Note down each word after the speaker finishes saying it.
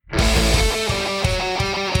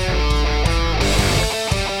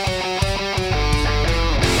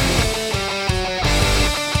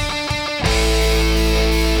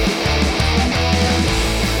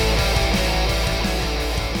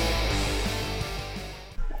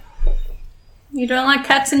You don't like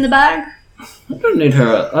cats in the bag? I don't need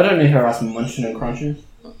her ass munching and crunching.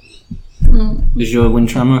 Mm. Is your wind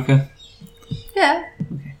chime okay? Yeah.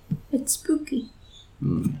 Okay. It's spooky.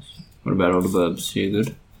 What about all the birds? You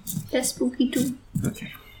good? They're spooky too.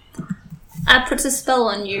 Okay. I put a spell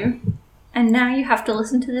on you, and now you have to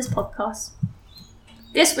listen to this podcast.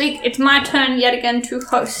 This week, it's my turn yet again to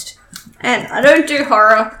host. And I don't do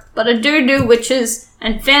horror, but I do witches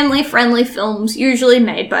and family-friendly films usually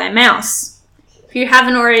made by a mouse. If you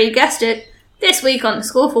haven't already guessed it, this week on the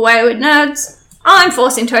School for Wayward Nerds, I'm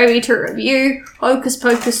forcing Toby to review Hocus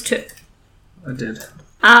Pocus 2. I did.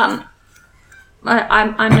 I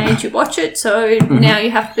made you watch it, so now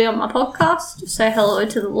you have to be on my podcast to say hello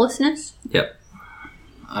to the listeners. Yep.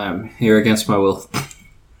 I'm here against my will.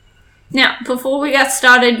 Now, before we get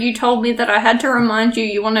started, you told me that I had to remind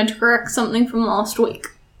you wanted to correct something from last week.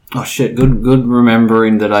 Oh shit, good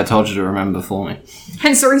remembering that I told you to remember for me.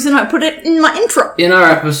 Hence the reason I put it in my intro. In our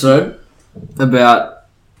episode about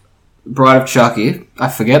Bride of Chucky, I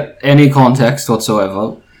forget any context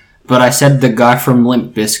whatsoever, but I said the guy from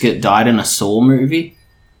Limp Bizkit died in a Saw movie.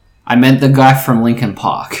 I meant the guy from Linkin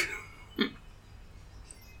Park.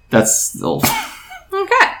 That's all.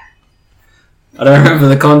 Okay. I don't remember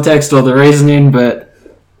the context or the reasoning, but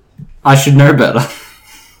I should know better.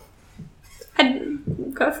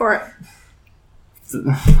 Go for it.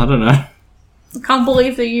 I don't know. I can't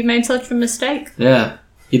believe that you made such a mistake. Yeah.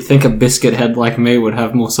 You'd think a biscuit head like me would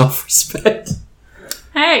have more self-respect.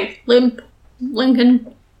 Hey, Limp,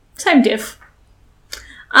 Lincoln, same diff.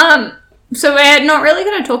 So we're not really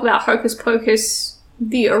going to talk about Hocus Pocus,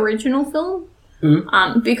 the original film.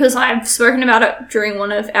 Because I've spoken about it during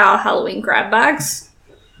one of our Halloween grab bags.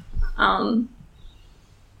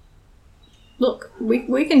 Look,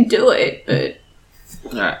 we can do it, but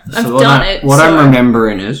Alright, I've done it. What I'm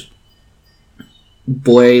remembering is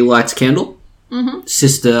boy lights candle,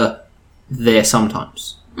 sister there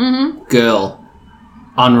sometimes, girl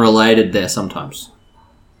unrelated there sometimes,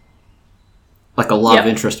 like a love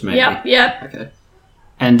interest maybe. Yep. Okay,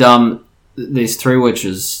 and these three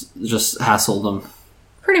witches just hassle them.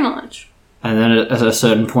 Pretty much. And then at a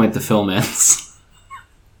certain point, the film ends.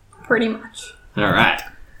 Pretty much. Alright.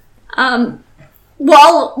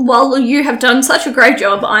 While you have done such a great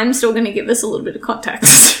job, I'm still going to give this a little bit of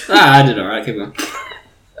context. I did alright, keep going.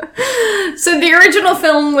 So the original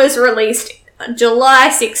film was released July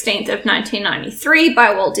 16th of 1993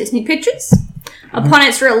 by Walt Disney Pictures. Upon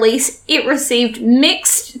its release, it received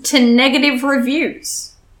mixed to negative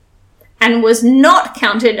reviews, and was not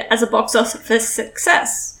counted as a box office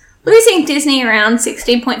success, losing Disney around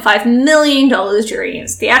 $16.5 million during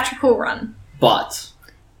its theatrical run. But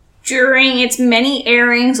During its many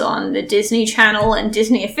airings on the Disney Channel and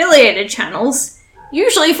Disney-affiliated channels,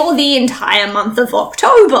 usually for the entire month of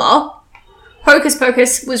October, Hocus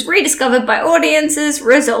Pocus was rediscovered by audiences,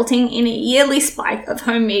 resulting in a yearly spike of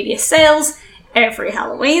home media sales every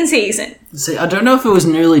Halloween season. see, I don't know if it was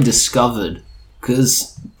newly discovered,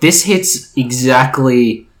 because this hits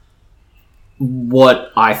exactly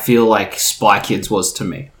what I feel like Spy Kids was to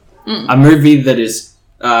me. A movie that is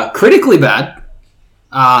critically bad.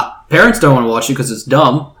 Parents don't want to watch it because it's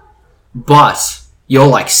dumb, but you're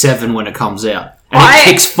like 7 when it comes out. And it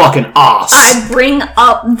kicks fucking ass. I bring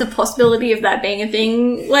up the possibility of that being a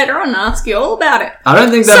thing later on and ask you all about it. I don't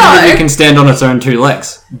think that movie can stand on its own 2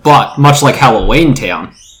 legs. But, much like Halloween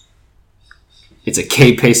Town, it's a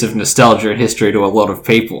key piece of nostalgia and history to a lot of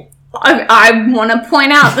people. I want to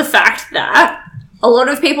point out the fact that a lot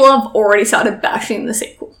of people have already started bashing the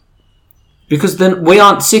sequel. Because then we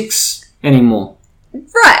aren't 6 anymore.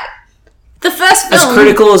 Right. The first film... As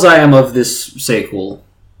critical as I am of this sequel,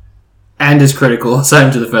 and as critical as I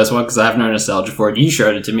am to the first one, because I have no nostalgia for it, you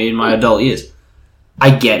showed it to me in my adult years.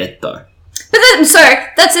 I get it, though. So,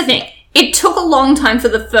 that's the thing. It took a long time for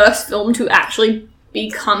the first film to actually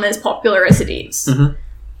become as popular as it is. Mm-hmm.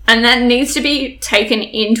 And that needs to be taken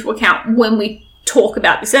into account when we talk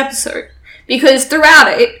about this episode. Because throughout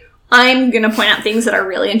it, I'm going to point out things that I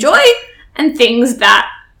really enjoy, and things that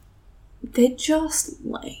they're just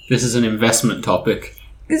lame. This is an investment topic.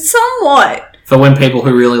 Somewhat. For when people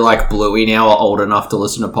who really like Bluey now are old enough to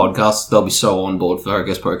listen to podcasts, they'll be so on board for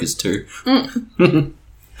Hocus Pocus 2.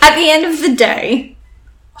 At the end of the day,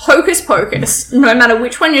 Hocus Pocus, no matter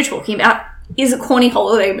which one you're talking about, is a corny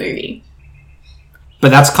holiday movie.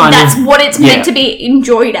 But that's what it's meant to be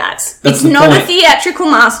enjoyed as. It's not a theatrical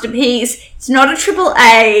masterpiece. It's not a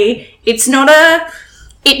AAA. It's not a...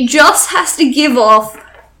 It just has to give off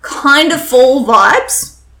kind of fall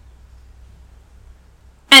vibes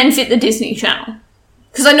and fit the Disney Channel.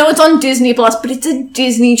 Because I know it's on Disney Plus, but it's a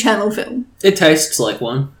Disney Channel film. It tastes like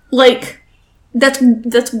one. Like,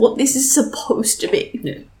 that's what this is supposed to be.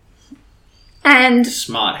 Yeah. And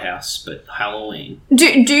Smart house, but Halloween. do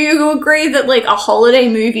you agree that like a holiday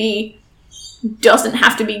movie doesn't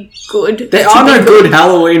have to be good? There are no good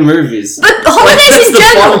Halloween movies. But holidays That's in the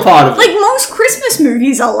general, fun part of it. like most Christmas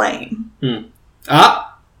movies are lame.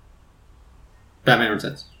 Batman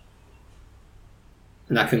Returns.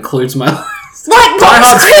 And that concludes my list. Like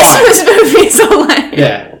most Christmas movies are lame.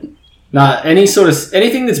 Yeah. Nah,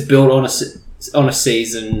 anything that's built on a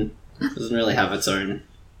season doesn't really have its own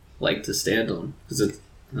leg to stand on. Because I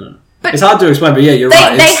don't know. But it's hard to explain, but yeah, you're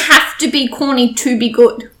right. They have to be corny to be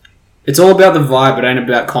good. It's all about the vibe, it ain't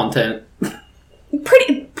about content.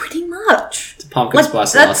 Pretty much. It's a pumpkin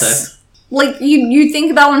spice latte. Like, you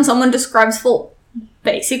think about when someone describes full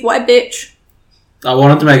basic white bitch. I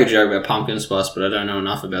wanted to make a joke about pumpkin spice, but I don't know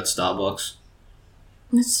enough about Starbucks.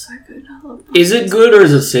 It's so good. I love it. Is it good or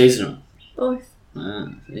is it seasonal? Both.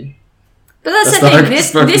 See? But that's the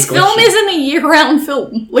thing. This film isn't a year-round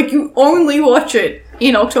film. Like, you only watch it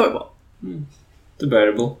in October.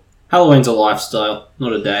 Debatable. Halloween's a lifestyle,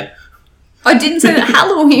 not a day. I didn't say that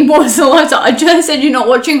Halloween was a lifestyle. I just said you're not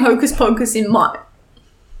watching Hocus Pocus in May.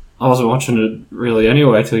 I wasn't watching it really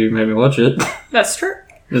anyway till you made me watch it. That's true.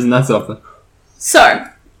 Isn't that something? So,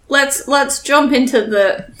 let's jump into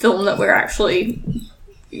the film that we're actually...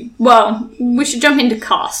 Well, we should jump into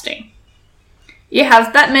casting. You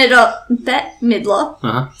have Bette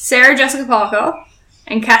Midler, Sarah Jessica Parker,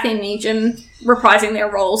 and Kathy Needham reprising their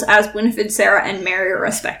roles as Winifred, Sarah, and Mary,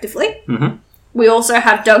 respectively. Mm-hmm. We also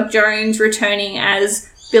have Doug Jones returning as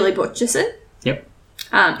Billy Butcherson. Yep.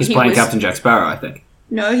 He's playing Captain Jack Sparrow, I think.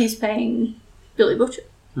 No, he's playing Billy Butcher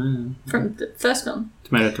from the first film.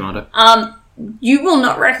 Tomato. You will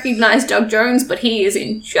not recognise Doug Jones, but he is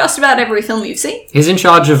in just about every film you've seen. He's in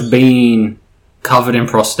charge of being covered in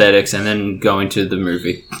prosthetics and then going to the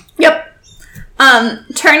movie. Yep.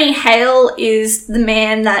 Tony Hale is the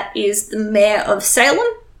man that is the mayor of Salem.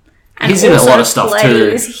 And he's in a lot of stuff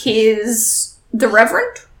too. The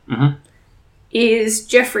Reverend is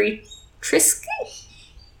Jeffrey Trisky.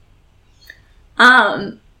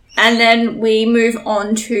 And then we move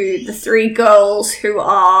on to the three girls who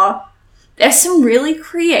are... There's some really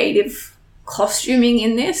creative costuming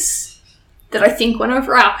in this that I think went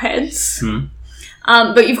over our heads.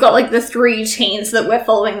 But you've got like the three teens that we're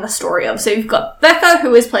following the story of. So you've got Becca,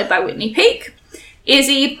 who is played by Whitney Peak.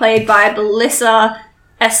 Izzy, played by Belissa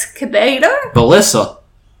Escobedo. Belissa?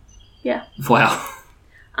 Yeah. Wow.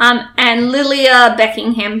 And Lilia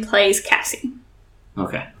Beckingham plays Cassie.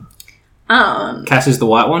 Okay. Cassie's the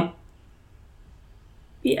white one?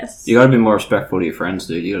 Yes. You gotta be more respectful to your friends,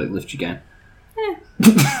 dude. You gotta lift your game.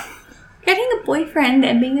 Yeah. Getting a boyfriend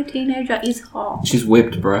and being a teenager is hard. She's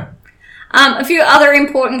whipped, bro. A few other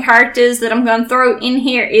important characters that I'm going to throw in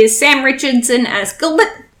here is Sam Richardson as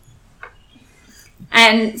Gilbert.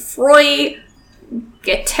 And Froy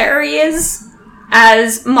Gutierrez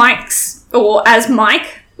as Mike,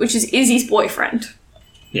 which is Izzy's boyfriend.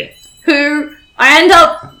 Yeah. Who I end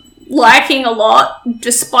up liking a lot,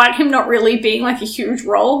 despite him not really being like a huge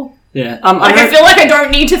role. Yeah. I feel like I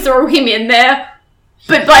don't need to throw him in there,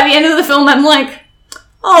 but by the end of the film I'm like,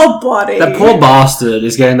 oh buddy. That poor bastard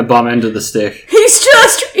is getting the bum end of the stick.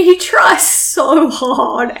 He tries so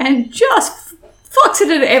hard and just fucks it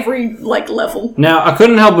at every level. Now, I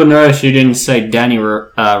couldn't help but notice you didn't say Danny,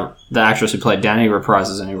 the actress who played Danny,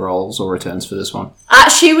 reprises any roles or returns for this one.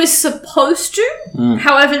 She was supposed to.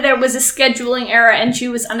 However, there was a scheduling error and she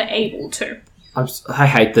was unable to. I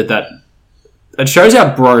hate that. It shows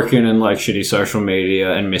how broken and shitty social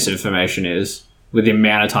media and misinformation is with the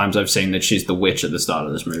amount of times I've seen that she's the witch at the start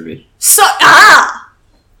of this movie.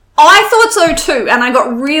 I thought so too, and I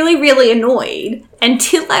got really, really annoyed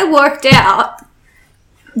until I worked out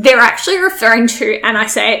they're actually referring to, and I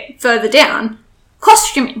say it further down,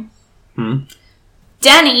 costuming.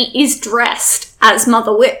 Danny is dressed as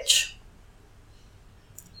Mother Witch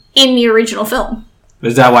in the original film.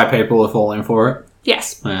 Is that why people are falling for it?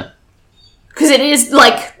 Yes. Yeah. Because it is,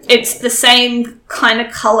 it's the same kind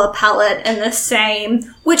of colour palette and the same,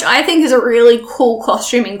 which I think is a really cool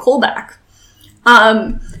costuming callback.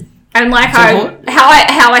 And how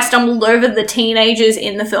I stumbled over the teenagers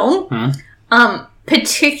in the film,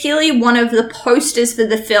 particularly one of the posters for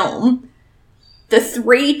the film, the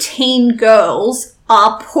three teen girls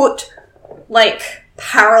are put,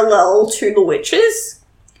 parallel to the witches.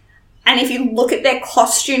 And if you look at their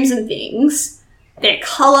costumes and things, their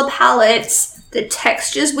colour palettes, the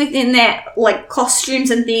textures within their,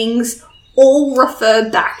 costumes and things all refer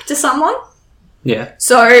back to someone. Yeah.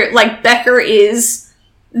 So, Becca is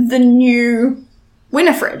the new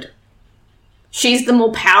Winifred. she's the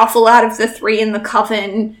more powerful out of the three in the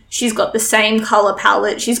coven. She's got the same colour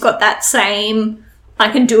palette. She's got that same, I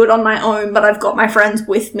can do it on my own, but I've got my friends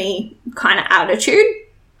with me kind of attitude.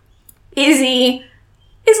 Izzy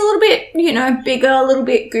is a little bit, bigger, a little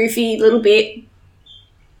bit goofy, a little bit...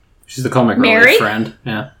 She's the comic Mary. relief friend,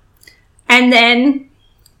 yeah. And then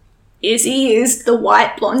Izzy is the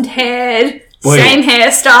white blonde-haired, same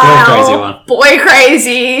hairstyle. Boy crazy one. Boy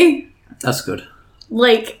crazy. That's good.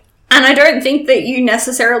 And I don't think that you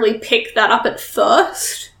necessarily pick that up at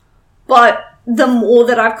first, but the more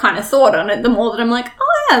that I've kind of thought on it, the more that I'm like,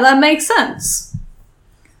 oh yeah, that makes sense.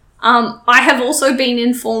 I have also been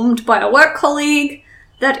informed by a work colleague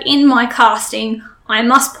that in my casting, I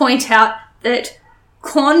must point out that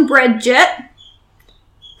Cornbread Jet,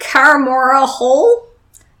 Karamora Hall,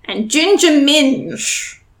 and Ginger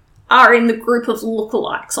Minge are in the group of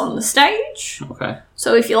lookalikes on the stage. Okay.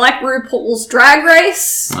 So if you like RuPaul's Drag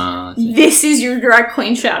Race, this is your drag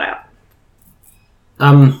queen shout out.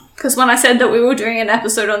 Because when I said that we were doing an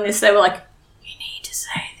episode on this, they were like, you need to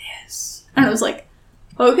say this. And I was like,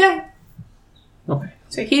 okay. Okay.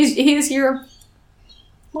 So here's your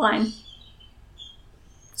line.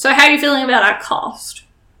 So how are you feeling about our cast?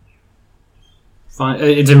 Fine.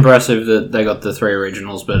 It's impressive that they got the three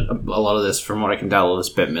originals, but a lot of this, from what I can tell, was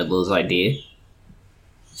Bette Midler's idea.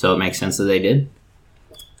 So it makes sense that they did.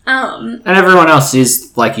 And everyone else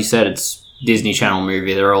is, like you said, it's Disney Channel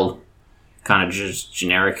movie. They're all kind of just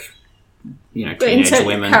generic, teenage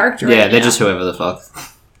women. Yeah, they're just whoever the fuck.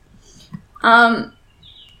 I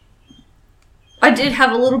did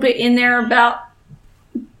have a little bit in there about,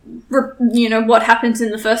 what happens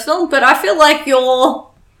in the first film, but I feel like your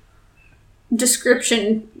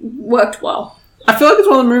description worked well. I feel like it's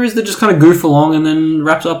one of the movies that just kind of goof along and then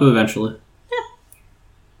wraps up eventually. Yeah.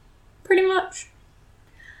 Pretty much.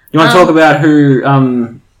 You want to talk about who,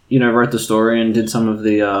 wrote the story and did some of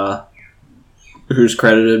the, who's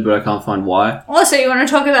credited, but I can't find why? Also, you want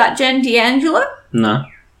to talk about Jen D'Angelo? No,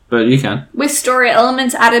 but you can. With story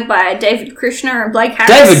elements added by David Krishna and Blake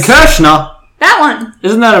Harris. David Kirshner? That one.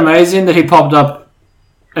 Isn't that amazing that he popped up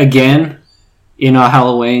again in our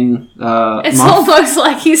Halloween It's month? almost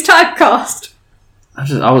like he's typecast.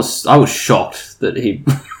 I was shocked that he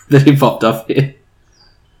that he popped up here.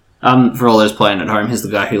 For all those playing at home, he's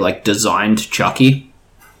the guy who designed Chucky.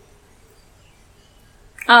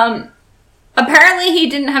 Apparently he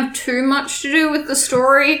didn't have too much to do with the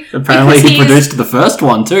story. Apparently he produced the first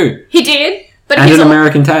one too. He did, but and an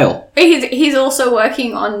American Tail. He's also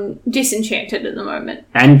working on Disenchanted at the moment.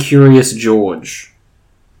 And Curious George.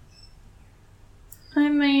 I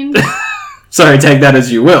mean, sorry, take that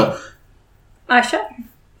as you will. I shall.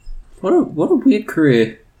 What a weird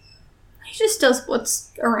career. He just does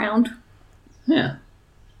what's around. Yeah.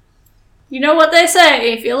 You know what they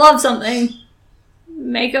say, if you love something,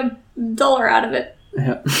 make $1 out of it.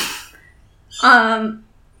 Yeah.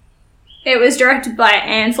 It was directed by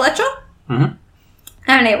Anne Fletcher. Mm-hmm.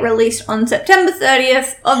 And it released on September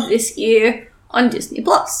 30th of this year on Disney+.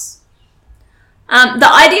 The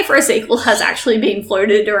idea for a sequel has actually been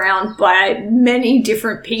floated around by many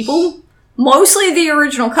different people, mostly the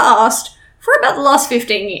original cast, for about the last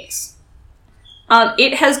 15 years.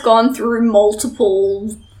 It has gone through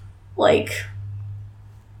multiple, what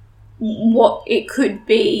it could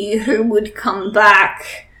be, who would come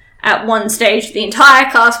back. At one stage, the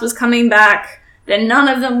entire cast was coming back, then none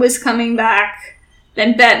of them was coming back,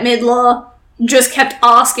 then Bette Midler just kept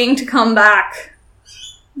asking to come back.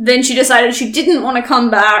 Then she decided she didn't want to come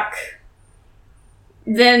back.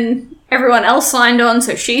 Then everyone else signed on,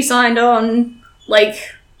 so she signed on.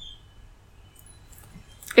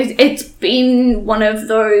 It's been one of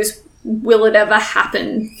those will it ever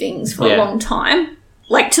happen things for a long time.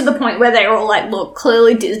 To the point where they were all like, look,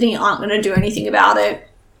 clearly Disney aren't going to do anything about it.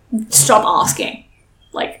 Stop asking.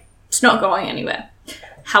 It's not going anywhere.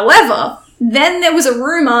 However, then there was a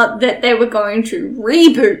rumour that they were going to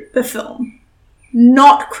reboot the film,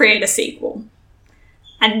 not create a sequel.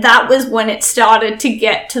 And that was when it started to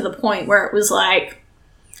get to the point where it was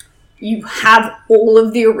you have all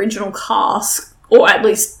of the original cast, or at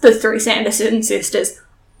least the three Sanderson sisters,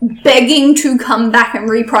 begging to come back and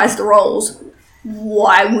reprise the roles.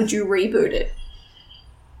 Why would you reboot it?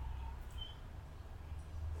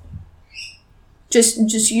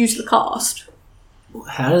 Just use the cast.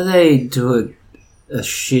 How do they do a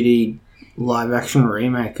shitty live-action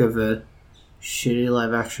remake of a shitty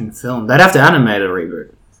live-action film? They'd have to animate a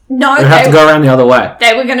reboot. No, they'd have to go around the other way.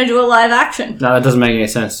 They were going to do a live-action. No, that doesn't make any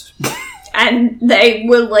sense. And they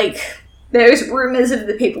were there's rumours of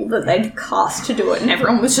the people that they'd cast to do it, and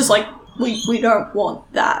everyone was just we don't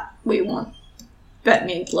want that. We want Bette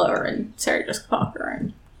Midler and Sarah Jessica Parker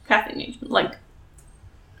and Kathy Newton. Like,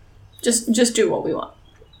 just do what we want.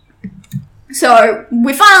 So,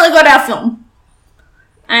 we finally got our film.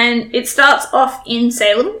 And it starts off in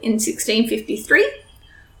Salem in 1653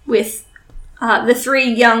 with the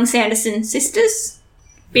 3 young Sanderson sisters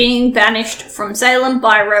being banished from Salem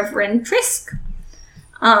by Reverend Trisk.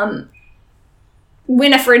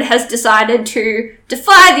 Winifred has decided to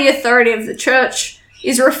defy the authority of the church,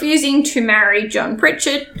 is refusing to marry John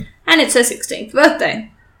Pritchard, and it's her 16th birthday.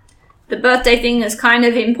 The birthday thing is kind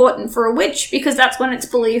of important for a witch because that's when it's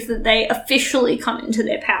believed that they officially come into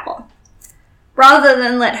their power. Rather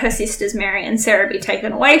than let her sisters Mary and Sarah be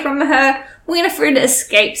taken away from her, Winifred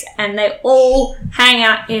escapes and they all hang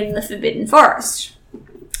out in the Forbidden Forest.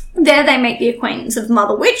 There they make the acquaintance of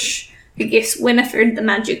Mother Witch, who gives Winifred the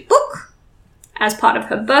magic book as part of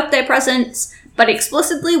her birthday presents, but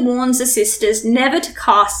explicitly warns the sisters never to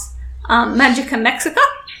cast Magica Mexica,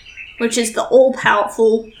 which is the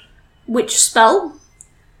all-powerful witch spell.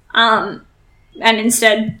 And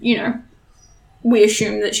instead, we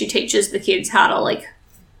assume that she teaches the kids how to, like,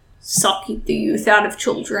 suck the youth out of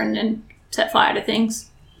children and set fire to things.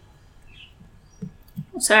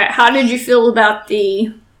 So, how did you feel about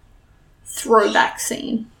the throwback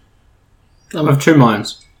scene? I'm of 2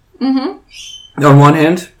 minds. Mm-hmm. On one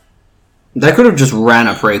hand, they could have just ran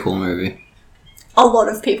a prequel movie. A lot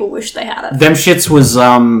of people wish they had it. Them shits was,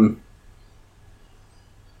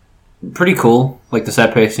 pretty cool. Like, the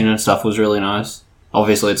set pacing and stuff was really nice.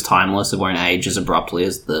 Obviously, it's timeless. It won't age as abruptly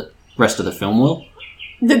as the rest of the film will.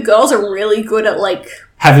 The girls are really good at, like,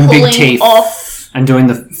 having big teeth off and doing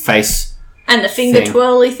the face and the finger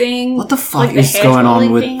twirly thing. What the fuck is going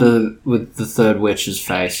on with the third witch's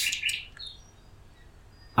face?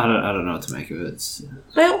 I don't know what to make of it.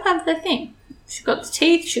 They all have their thing. She got the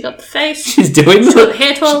teeth. She got the face. She's doing the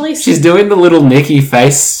hair twirlies. She's doing the little Nikki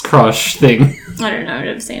face crush thing. I don't know. I've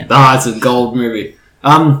never seen it. It's a gold movie.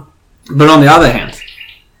 But on the other hand,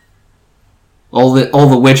 all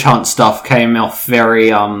the witch hunt stuff came off very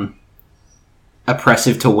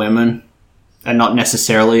oppressive to women, and not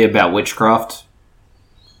necessarily about witchcraft.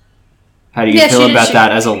 How do you feel about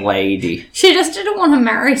that as a lady? She just didn't want to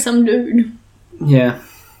marry some dude. Yeah,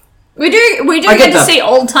 we do get to see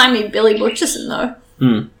old timey Billy Butcherson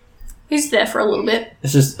though. He's there for a little bit.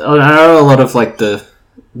 It's just I know a lot of like the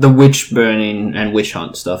witch burning and witch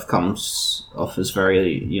hunt stuff comes off as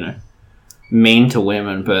very mean to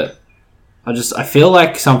women, but I feel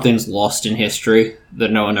like something's lost in history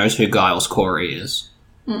that no one knows who Giles Corey is.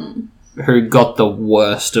 Who got the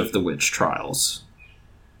worst of the witch trials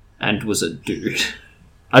and was a dude.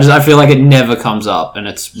 I feel like it never comes up and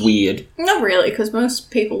it's weird. Not really, because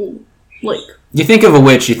most people, like... You think of a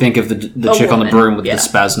witch, you think of the chick woman, on the broom with the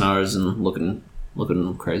spaz nose and looking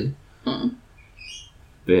crazy. But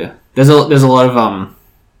yeah, there's a lot of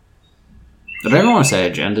I don't even want to say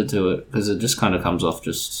agenda to it because it just kind of comes off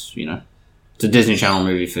just it's a Disney Channel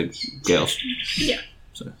movie for girls. Yeah.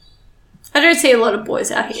 So I don't see a lot of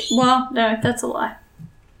boys out here. Well, no, that's a lie.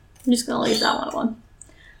 I'm just gonna leave that one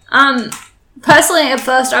alone. Personally, at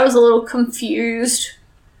first, I was a little confused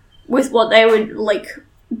with what they were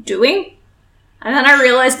doing, and then I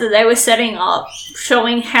realized that they were setting up,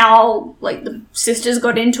 showing how the sisters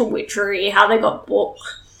got into witchery, how they got booked,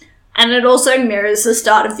 and it also mirrors the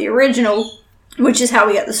start of the original, which is how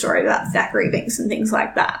we get the story about Thackeray Binks and things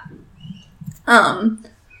like that. The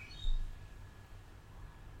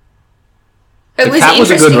cat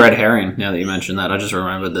was a good red herring, now that you mention that. I just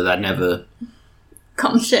remembered that never...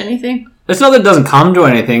 comes to anything. It's not that it doesn't come to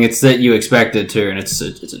anything, it's that you expect it to, and it's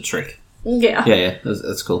a trick. Yeah. Yeah,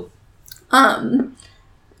 that's cool. And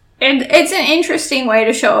it's an interesting way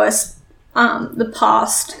to show us the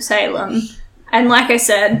past Salem. And like I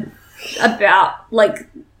said, about,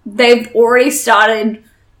 they've already started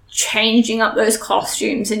changing up those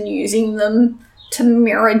costumes and using them to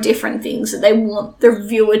mirror different things that they want the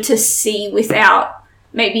viewer to see without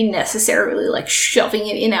maybe necessarily, shoving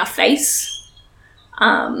it in our face.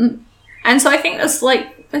 And so I think that's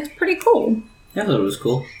pretty cool. Yeah, I thought it was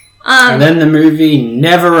cool. And then the movie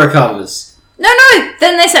never recovers. No,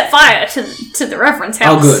 then they set fire to the reference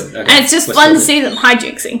house. Oh, good. Okay. And it's just fun to see them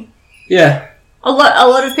hijinxing. Yeah. A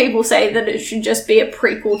lot of people say that it should just be a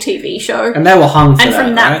prequel TV show. And they were hung for that,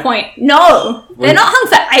 from that point... No! They're not hung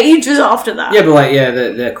for ages after that. Yeah,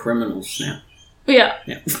 but they're criminals now. Yeah.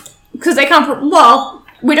 Because they can't... Well,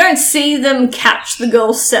 we don't see them catch the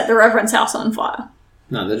girls set the reference house on fire.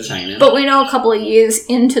 No, they're just hanging out. But we know a couple of years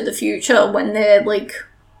into the future when they're,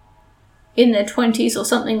 in their 20s or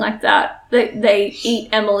something like that, they eat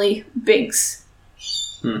Emily Biggs.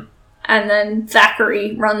 And then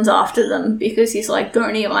Thackeray runs after them because he's like,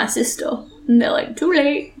 don't eat my sister. And they're like, too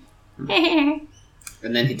late. And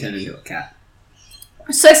then he turned into a cat.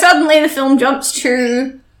 So suddenly the film jumps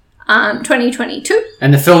to 2022.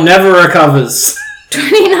 And the film never recovers.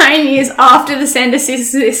 29 years after the Sanderson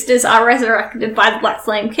sisters are resurrected by the Black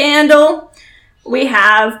Flame Candle, we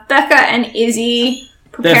have Becca and Izzy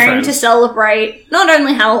preparing to celebrate not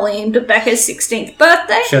only Halloween, but Becca's 16th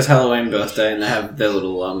birthday. She has Halloween birthday and they have their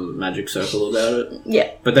little magic circle about it.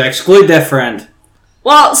 Yeah. But they exclude their friend.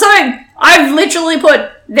 Well, so I've literally put,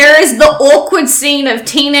 there is the awkward scene of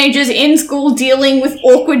teenagers in school dealing with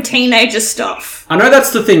awkward teenager stuff. I know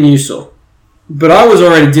that's the thing you saw. But I was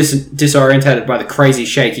already disorientated by the crazy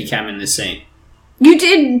shaky cam in this scene. You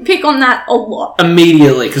did pick on that a lot.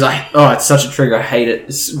 Immediately, because it's such a trigger. I hate it.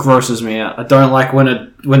 It grosses me out. I don't like when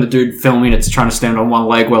the dude filming it's trying to stand on one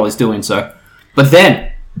leg while he's doing so. But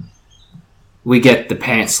then, we get the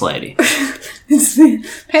pants lady.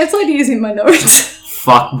 Pants lady is in my notes.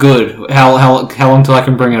 Fuck, good. How long till I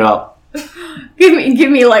can bring it up? Give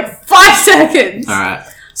me like 5 seconds. Alright.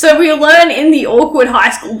 So we learn in the awkward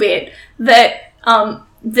high school bit that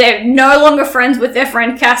they're no longer friends with their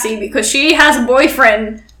friend Cassie because she has a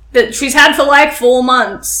boyfriend that she's had for like 4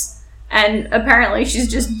 months, and apparently she's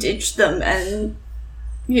just ditched them, and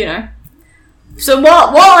you know. So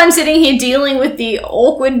while I'm sitting here dealing with the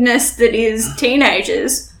awkwardness that is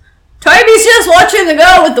teenagers, Toby's just watching the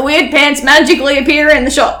girl with the weird pants magically appear in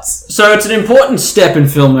the shots. So it's an important step in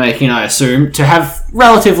filmmaking, I assume, to have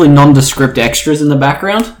relatively nondescript extras in the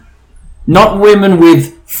background. Not women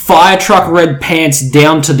with fire truck red pants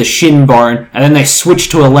down to the shin bone, and then they switch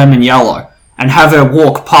to a lemon yellow, and have her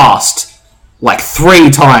walk past, like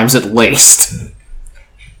 3 times at least.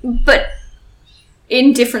 But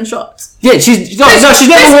in different shots. Yeah, she's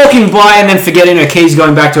never walking by and then forgetting her keys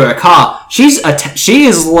going back to her car. She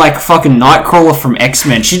is like fucking Nightcrawler from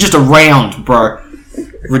X-Men. She's just around, bro.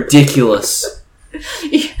 Ridiculous. At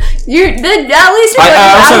least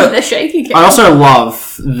out of the shaky cam. I also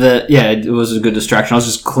love that. Yeah, it was a good distraction. I was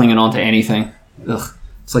just clinging on to anything. Ugh,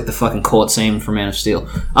 it's like the fucking court scene from Man of Steel.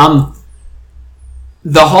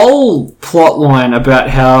 The whole plot line about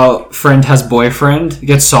how friend has boyfriend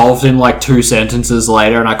gets solved in like 2 sentences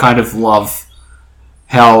later, and I kind of love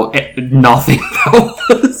how nothing that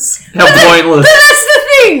was. How pointless. But that's the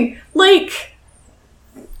thing. Like,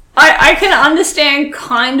 I can understand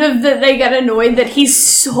kind of that they get annoyed that he's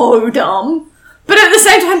so dumb, but at the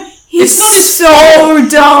same time, he's so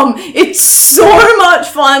dumb. It's so much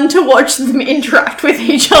fun to watch them interact with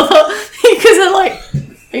each other because they're like,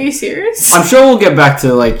 are you serious? I'm sure we'll get back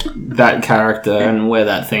to like that character and where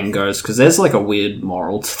that thing goes, because there's like a weird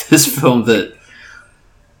moral to this film that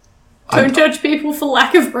don't judge people for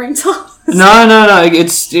lack of brain cells. No. It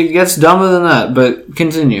gets dumber than that. But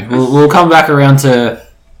continue. We'll come back around to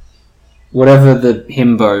whatever the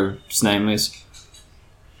himbo's name is.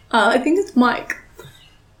 I think it's Mike.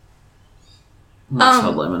 Mike's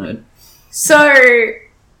not lemonade. So,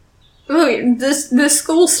 the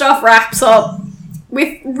school stuff wraps up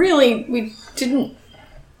with we didn't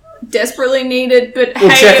desperately need it, but we'll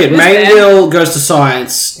check it. Main girl goes to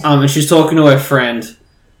science, and she's talking to her friend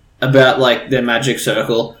about like their magic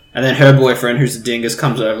circle, and then her boyfriend, who's a dingus,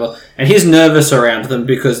 comes over, and he's nervous around them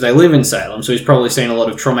because they live in Salem, so he's probably seen a lot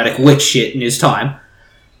of traumatic witch shit in his time.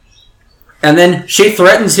 And then she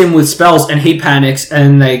threatens him with spells, and he panics,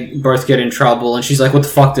 and they both get in trouble, and she's like, what the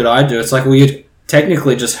fuck did I do? It's like, well, you're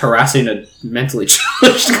technically just harassing a mentally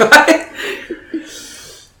challenged guy.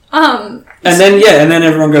 And then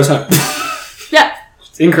everyone goes home. Yeah.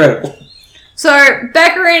 It's incredible. So,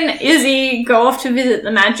 Becca and Izzy go off to visit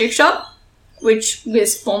the magic shop, which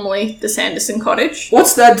was formerly the Sanderson Cottage.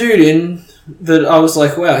 What's that dude in that I was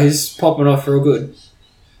like, wow, he's popping off real good?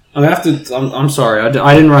 I'm gonna have to... I'm sorry, I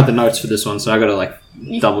didn't write the notes for this one, so I gotta, like,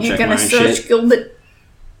 double check my own shit. You're gonna search Gilbert?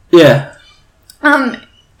 Yeah.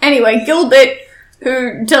 Anyway, Gilbert,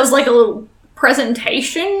 who does, like, a little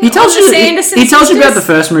presentation He tells you about the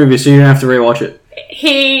first movie, so you don't have to rewatch it.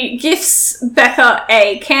 He gifts Becca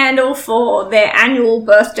a candle for their annual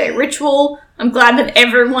birthday ritual. I'm glad that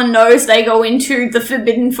everyone knows they go into the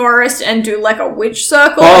Forbidden Forest and do, like, a witch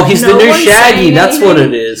circle. Oh, he's the new Shaggy, that's what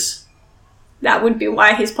it is. That would be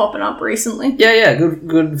why he's popping up recently. Yeah,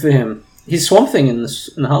 good for him. He's Swamp Thing in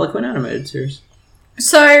the Harley Quinn animated series.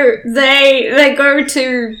 So, they go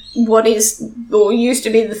to what is, or used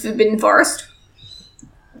to be, the Forbidden Forest.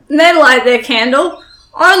 And they light their candle,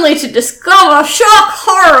 only to discover, shock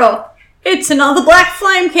horror, it's another black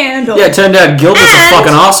flame candle. Yeah, it turned out Gilbert's a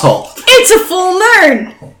fucking asshole. It's a full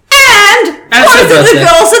moon. And both of the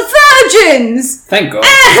girls are virgins! Thank God.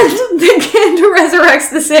 And the candle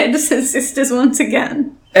resurrects the Sanderson sisters once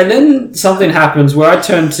again. And then something happens where I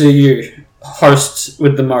turn to you, host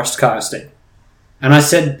with the most casting, and I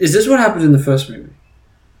said, is this what happened in the first movie?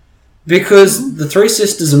 Because the three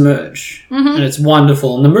sisters emerge, and it's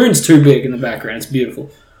wonderful, and the moon's too big in the background, it's beautiful.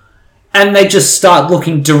 And they just start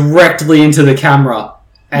looking directly into the camera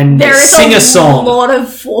and sing a song. There is a lot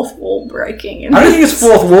of fourth wall breaking. I don't think it's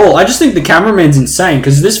fourth wall, I just think the cameraman's insane,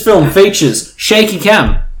 because this film features shaky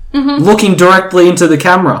cam, looking directly into the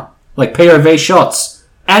camera, like POV shots.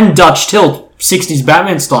 And Dutch tilt, 60s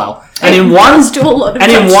Batman style. And in one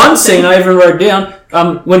scene, I even wrote down,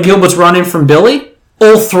 when Gilbert's running from Billy,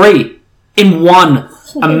 all three in one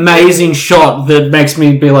amazing shot that makes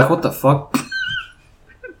me be like, what the fuck?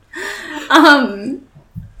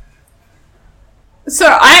 So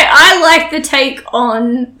I like the take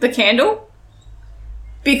on the candle.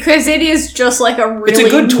 Because it is just like a really It's a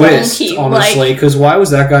good twist, wonky, honestly, because why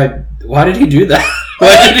did he do that?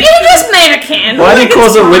 He just made a candle. Why did he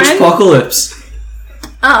cause a witch apocalypse?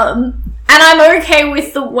 And I'm okay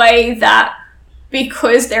with the way that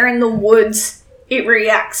because they're in the woods, it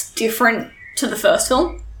reacts different to the first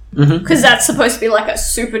film. Because that's supposed to be like a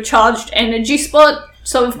supercharged energy spot.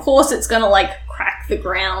 So of course it's going to like crack the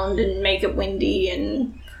ground and make it windy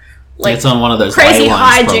and like it's on one of those crazy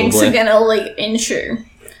hijinks hijinks are going to like ensue.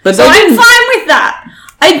 But so I'm fine with that.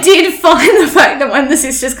 I did find the fact that when the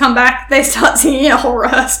sisters come back, they start singing a whole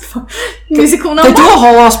rehearsed musical number. They do a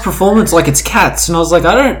whole ass performance like it's Cats, and I was like,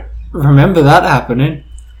 I don't remember that happening.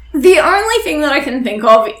 The only thing that I can think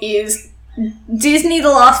of is Disney the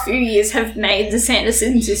last few years have made the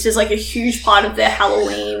Sanderson sisters like a huge part of their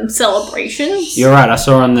Halloween celebrations. You're right, I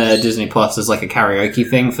saw on the Disney Plus there's like a karaoke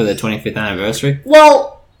thing for their 25th anniversary.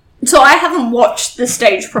 Well, so I haven't watched the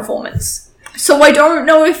stage performance. So I don't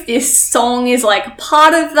know if this song is like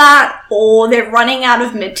part of that or they're running out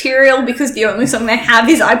of material because the only song they have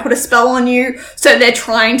is I Put a Spell on You. So they're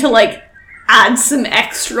trying to like add some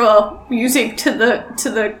extra music to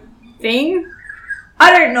the thing.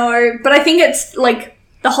 I don't know, but I think it's like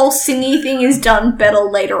the whole singy thing is done better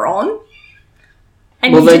later on.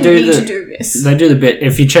 And you didn't need to do this. They do the bit.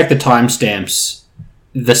 If you check the timestamps,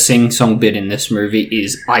 the sing-song bit in this movie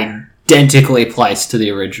is identically placed to the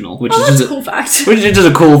original, which is that's a cool fact. Which is just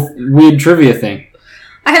a cool, weird trivia thing.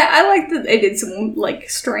 I like that they did some like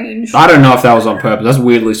strange. I don't know if that was on purpose. That's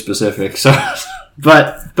weirdly specific. So,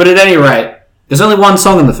 but at any rate, there's only one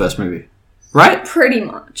song in the first movie, right? Pretty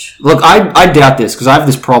much. Look, I doubt this because I have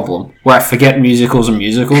this problem where I forget musicals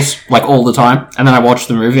like all the time, and then I watch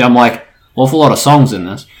the movie. I'm like, awful lot of songs in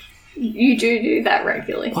this. You do that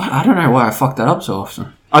regularly. What? I don't know why I fucked that up so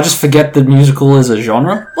often. I just forget the musical is a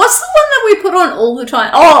genre. What's the one that we put on all the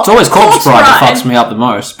time? Oh, it's always Corpse Bride that fucks me up the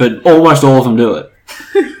most, but almost all of them do it.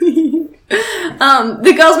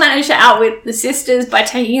 The girls managed to outwit the sisters by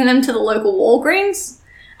taking them to the local Walgreens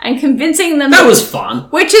and convincing them that was fun.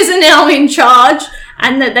 Witches are now in charge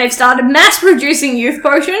and that they've started mass producing youth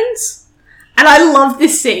potions. And I love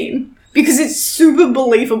this scene because it's super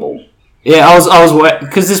believable. Yeah, I was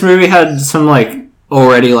because this movie had some like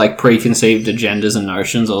already like preconceived agendas and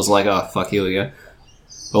notions. I was like, oh fuck, here we go.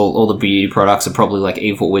 All the beauty products are probably like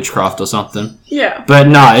evil witchcraft or something. Yeah. But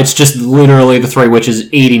no, it's just literally the three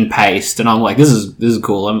witches eating paste, and I'm like, this is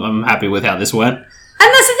cool. I'm happy with how this went. And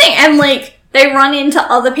that's the thing, and like they run into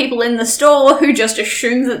other people in the store who just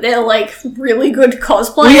assume that they're like really good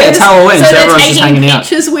cosplayers. Well, yeah, it's Halloween, so everyone's just hanging out.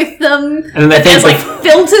 Pictures with them, and then they think there's like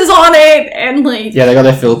filters on it, and like yeah, they got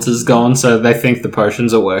their filters going, so they think the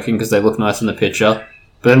potions are working because they look nice in the picture.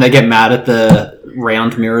 But then they get mad at the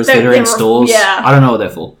round mirrors that are in stores. Yeah. I don't know what they're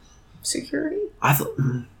for. Security? Are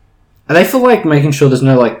they for like making sure there's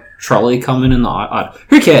no like trolley coming in the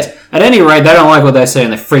who cares? At any rate, they don't like what they say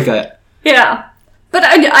and they freak out. Yeah. But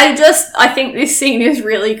I think this scene is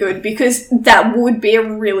really good because that would be a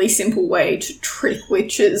really simple way to trick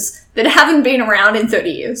witches that haven't been around in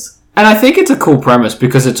 30 years. And I think it's a cool premise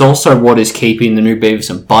because it's also what is keeping the new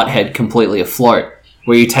Beavis and Butthead completely afloat,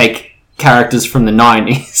 where you take characters from the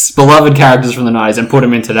 90s, beloved characters from the 90s, and put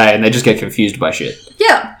them in today and they just get confused by shit.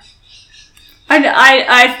 Yeah.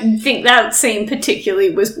 I think that scene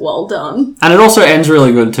particularly was well done. And it also ends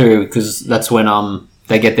really good too, because that's when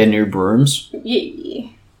they get their new brooms. Yeah.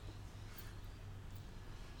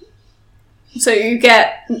 So you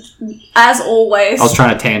get, as always... I was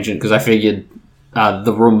trying to tangent because I figured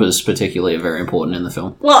the Roombas particularly are very important in the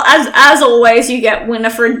film. Well, as always, you get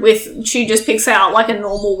Winifred with... She just picks out like a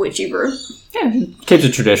normal witchy broom. Yeah, keeps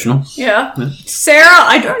it traditional. Yeah. Sarah,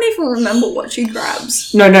 I don't even remember what she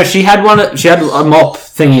grabs. No, she had one. She had a mop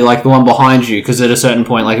thingy, like the one behind you, because at a certain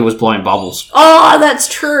point, like, it was blowing bubbles. Oh, that's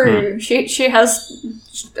true. She has...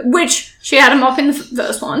 Which, she had him up in the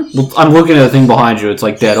first one. Well, I'm looking at the thing behind you, it's,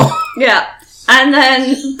 like, dead on. Yeah. And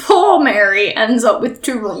then poor Mary ends up with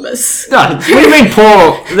 2 Roombas. No, what do you mean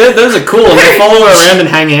poor? Those are cool. They follow her around and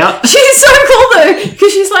hang out. She's so cool though,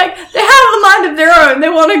 because she's like, they have a mind of their own. They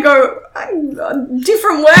want to go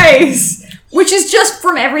different ways. Which is just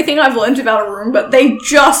from everything I've learned about a Roomba. They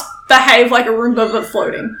just behave like a Roomba but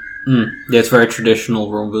floating. Yeah, it's very traditional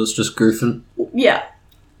Roombas, just goofing. Yeah.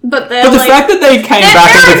 But the fact that they came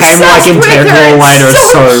back and became like integral later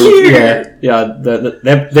is so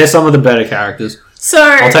yeah. They're some of the better characters. So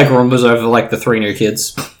I'll take Roombas over like the 3 new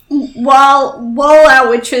kids. While our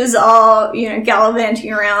witches are,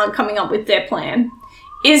 gallivanting around coming up with their plan,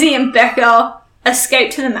 Izzy and Becca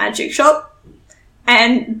escape to the magic shop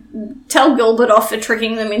and tell Gilbert off for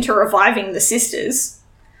tricking them into reviving the sisters.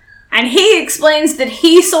 And he explains that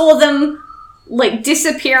he saw them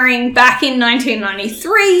disappearing back in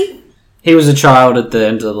 1993. He was a child at the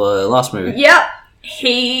end of the last movie. Yep.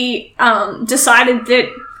 He decided that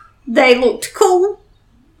they looked cool.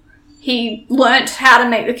 He learnt how to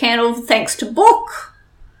make the candle thanks to book.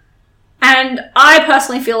 And I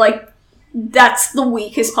personally feel like that's the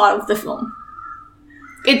weakest part of the film.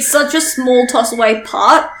 It's such a small toss-away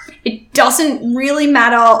part. It doesn't really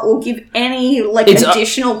matter or give any,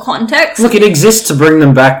 additional context. Look, it exists to bring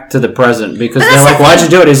them back to the present, because they're like, why'd you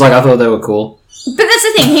do it? He's like, I thought they were cool. But that's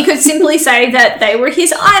the thing, he could simply say that they were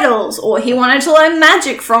his idols, or he wanted to learn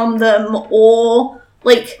magic from them, or,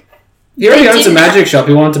 He already owns a magic shop,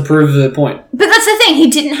 he wanted to prove the point. But that's the thing,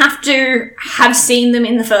 he didn't have to have seen them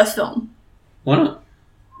in the first film. Why not?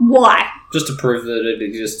 Why? Just to prove that it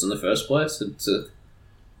exists in the first place.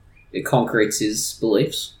 It concretes his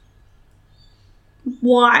beliefs.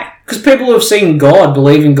 Why? Because people who have seen God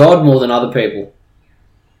believe in God more than other people.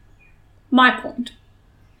 My point.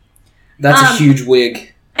 That's a huge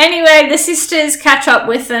wig. Anyway, the sisters catch up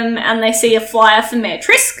with them and they see a flyer for Mayor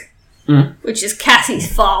Trisk, which is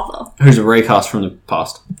Cassie's father. Who's a recast from the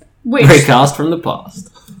past. Recast from the past.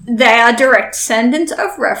 They are direct descendants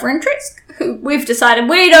of Reverend Trisk, who we've decided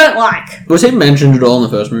we don't like. Was he mentioned at all in the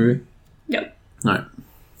first movie? Nope. No.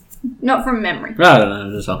 Not from memory. I don't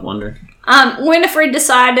know, just I'm wondering. Winifred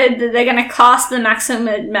decided that they're going to cast the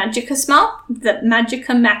Maxima Magica spell. The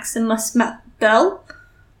Magica Maxima spell.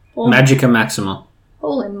 Magica Maxima.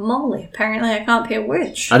 Holy moly, apparently I can't be a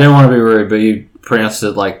witch. I didn't want to be rude, but you pronounced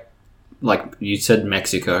it like you said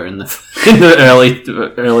Mexico in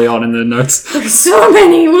the early on in the notes. There's so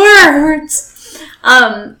many words!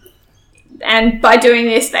 And by doing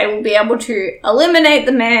this, they will be able to eliminate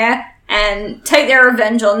the mayor and take their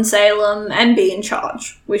revenge on Salem and be in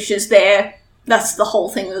charge, which is that's the whole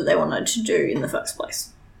thing that they wanted to do in the first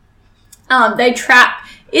place. They trap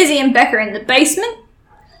Izzy and Becca in the basement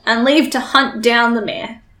and leave to hunt down the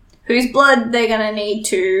mayor, whose blood they're going to need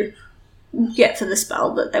to get for the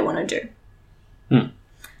spell that they want to do.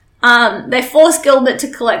 They force Gilbert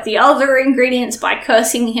to collect the other ingredients by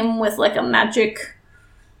cursing him with a magic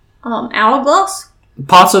hourglass.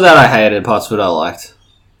 Parts of that I hated, parts of it I liked.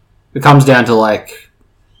 It comes down to,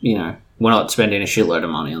 we're not spending a shitload of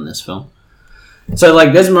money on this film. So,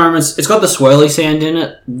 there's moments... It's got the swirly sand in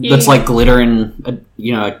it that's, glitter in,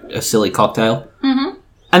 a silly cocktail. Mm-hmm.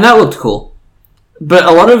 And that looked cool. But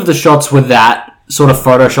a lot of the shots were that sort of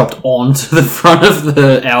photoshopped onto the front of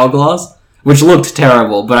the hourglass, which looked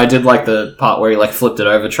terrible, but I did like the part where he, flipped it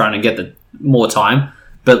over trying to get the more time.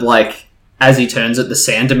 But, as he turns it, the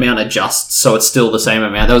sand amount adjusts, so it's still the same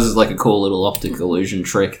amount. That was just a cool little optic illusion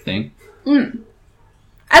trick thing. And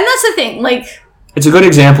that's the thing, it's a good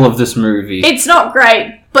example of this movie. It's not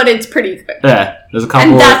great, but it's pretty good. Yeah, there's a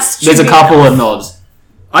couple of nods.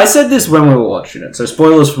 I said this when we were watching it, so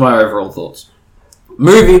spoilers for my overall thoughts.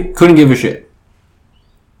 Movie, couldn't give a shit.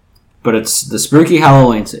 But it's the spooky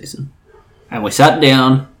Halloween season. And we sat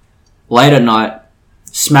down, late at night,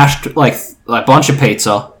 smashed, a bunch of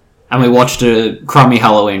pizza, and we watched a crummy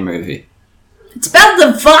Halloween movie. It's about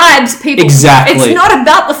the vibes, people. Exactly. It's not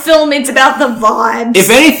about the film, it's about the vibes. If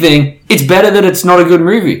anything, it's better that it's not a good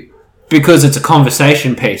movie. Because it's a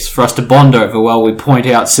conversation piece for us to bond over while we point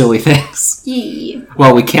out silly things. Yeah.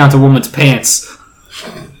 While we count a woman's pants.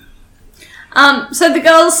 So the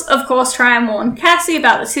girls, of course, try and warn Cassie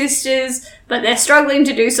about the sisters, but they're struggling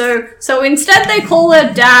to do so. So instead they call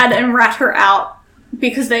her dad and rat her out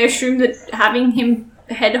because they assume that having him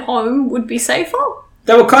head home would be safer.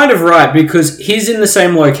 They were kind of right, because he's in the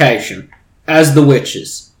same location as the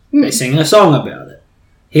witches. They sing a song about it.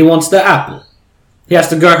 He wants the apple. He has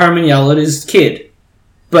to go home and yell at his kid.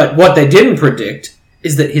 But what they didn't predict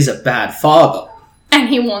is that he's a bad father. And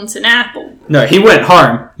he wants an apple. No, he went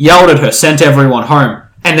home, yelled at her, sent everyone home,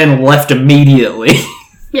 and then left immediately.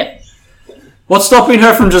 Yeah. What's stopping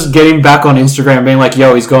her from just getting back on Instagram and being like,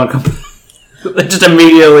 yo, he's gone... just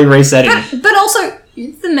immediately resetting. But also,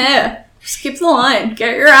 it's the mayor. Skip the line.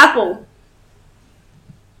 Get your apple.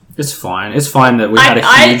 It's fine. It's fine that we had a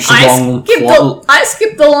huge, long plot. I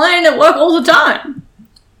skip the line at work all the time.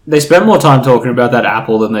 They spent more time talking about that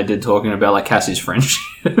apple than they did talking about, like, Cassie's friendship.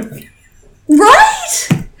 Right?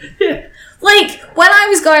 Yeah. Like, when I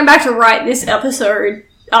was going back to write this episode,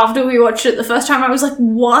 after we watched it the first time, I was like,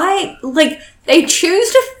 why? Like, they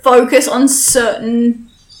choose to focus on certain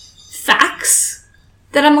facts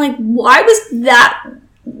that I'm like, why was that,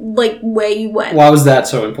 like, where you went? Why was that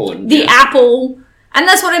so important? The apple... And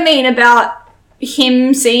that's what I mean about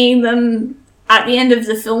him seeing them at the end of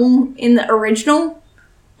the film in the original.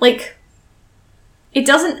 Like, it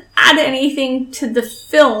doesn't add anything to the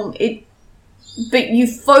film, but you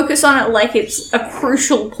focus on it like it's a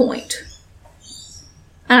crucial point.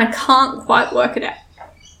 And I can't quite work it out.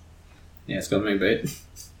 Yeah, it's got me beat.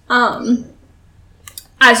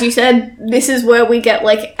 As you said, this is where we get,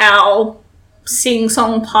 like, our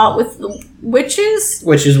sing-song part with the witches.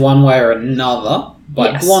 Which is One Way or Another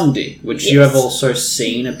by Yes. Blondie, which Yes. you have also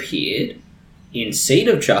seen appeared in Seed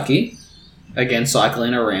of Chucky, again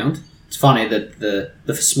cycling around. It's funny that the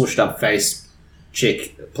smushed up face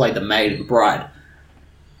chick played the maid in Bride.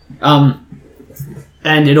 And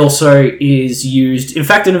it also is used, in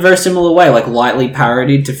fact, in a very similar way, like lightly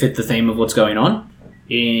parodied to fit the theme of what's going on,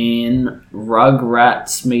 in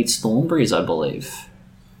Rugrats Meets Thornberrys, I believe.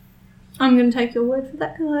 I'm going to take your word for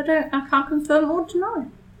that because I can't confirm or deny.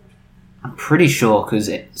 I'm pretty sure because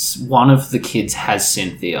it's one of the kids has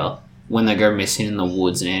Cynthia when they go missing in the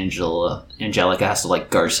woods, and Angelica has to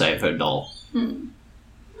like go save her doll. It's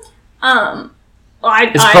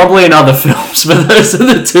probably in other films, but those are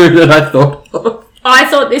the two that I thought of. I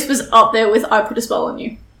thought this was up there with I Put a Spell on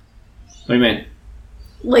You. What do you mean?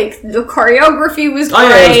 Like, the choreography was great. Oh,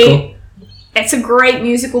 yeah, it was cool. It's a great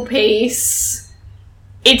musical piece.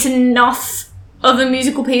 It's enough of a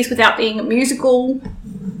musical piece without being a musical.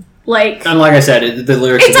 Like, And like I said, the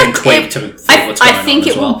lyrics have been tweaked to fit what's going on. I think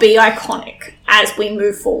as it well. will be iconic as we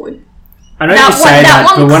move forward. I know you say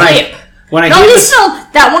that, but when I No, hear this,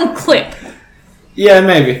 that one clip. yeah,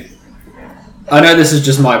 maybe. I know this is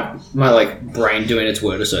just my like brain doing its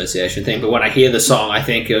word association thing, but when I hear the song, I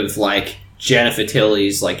think of like Jennifer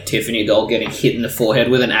Tilly's like Tiffany doll getting hit in the forehead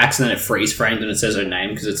with an axe, and then it freeze framed and it says her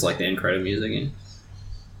name because it's like the end credit music. And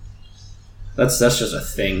that's just a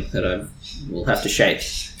thing that I will have to shake.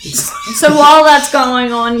 So while that's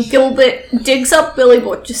going on, Gilbert digs up Billy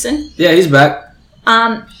Butcherson. Yeah, he's back.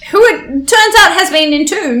 Who it turns out has been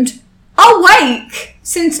entombed awake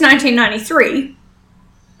since 1993.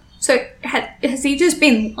 So has he just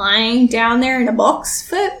been lying down there in a box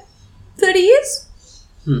for 30 years?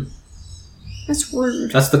 That's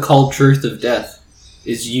rude. That's the cold truth of death,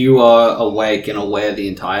 is you are awake and aware the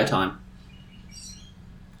entire time.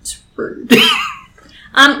 It's rude.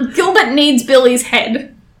 Gilbert needs Billy's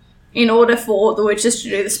head in order for the witches to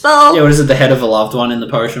do the spell. Yeah, what is it, the head of a loved one in the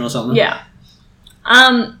potion or something? Yeah.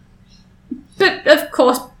 But of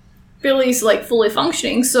course, Billy's like fully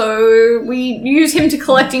functioning, so we use him to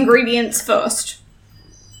collect ingredients first.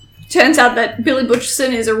 Turns out that Billy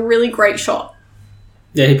Butcherson is a really great shot.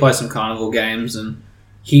 Yeah, he plays some carnival games and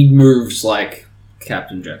he moves like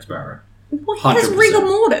Captain Jack Sparrow. Well, he has 100%. rigor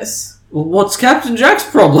mortis. Well, what's Captain Jack's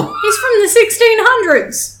problem? He's from the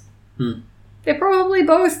 1600s. They're probably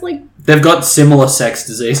both like... They've got similar sex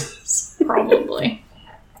diseases. Probably.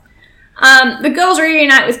 The girls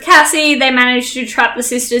reunite with Cassie. They manage to trap the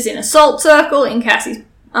sisters in a salt circle in Cassie's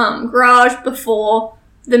garage before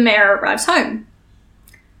the mayor arrives home.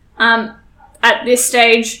 At this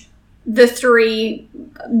stage, the three,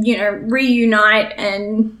 reunite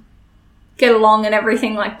and get along and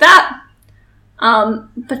everything like that.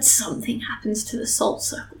 But something happens to the salt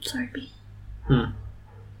circle, Toby.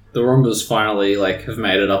 The Roombas finally, have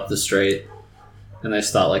made it up the street. And they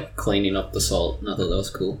start, cleaning up the salt. And I thought that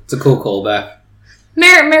was cool. It's a cool callback.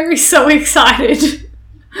 Mary's so excited.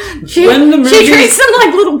 She treats treats them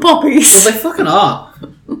like little puppies. Well, they fucking are.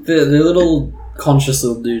 They're little, conscious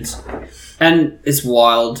little dudes. And it's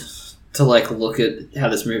wild to, look at how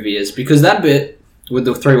this movie is. Because that bit with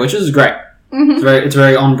the three witches is great. Mm-hmm. It's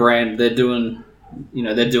very on brand. They're doing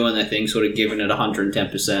their thing, sort of giving it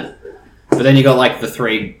 110%. But then you got, the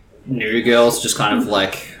three new girls just kind of,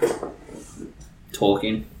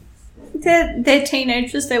 talking. They're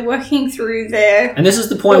teenagers. They're working through their... And this is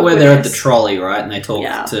the point where they're at the trolley, right? And they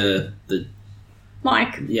talk to the...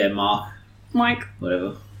 Mike. Yeah, Mark. Mike.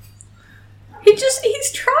 Whatever. He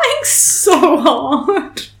he's trying so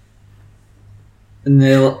hard. And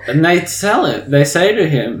they tell him, they say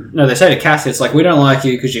to Cassie, it's like, we don't like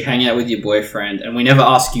you because you hang out with your boyfriend, and we never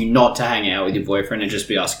ask you not to hang out with your boyfriend and just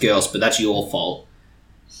be us girls, but that's your fault.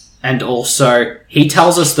 And also, he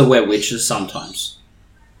tells us that we're witches sometimes.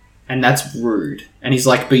 And that's rude. And he's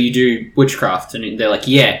like, but you do witchcraft. And they're like,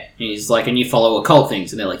 yeah. And he's like, and you follow occult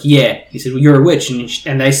things. And they're like, yeah. He said, well, you're a witch.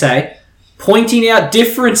 And they say, pointing out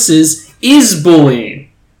differences is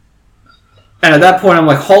bullying. And at that point, I'm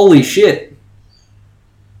like, holy shit.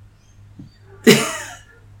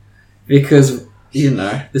 Because,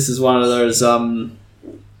 this is one of those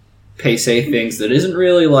PC things that isn't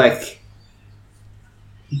really, like,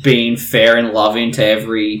 being fair and loving to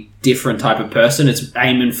every different type of person. It's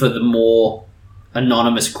aiming for the more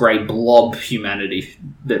anonymous grey blob humanity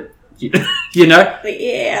that,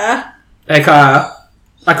 Yeah. Like,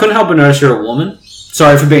 I couldn't help but notice you're a woman.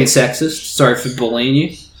 Sorry for being sexist. Sorry for bullying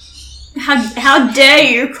you. How dare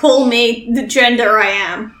you call me the gender I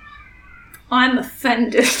am? I'm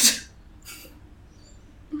offended.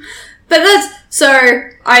 But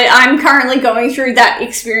I'm currently going through that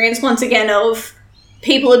experience once again of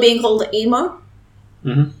people are being called emo.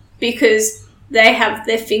 Mm-hmm. Because they have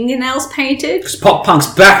their fingernails painted. Because pop punk's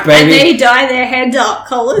back, baby. And they dye their hair dark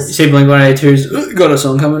colours. You see Blink-182's got a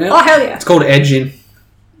song coming out. Oh, hell yeah. It's called Edging.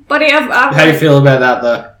 Buddy, How do you feel about that,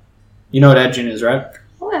 though? You know what edging is, right?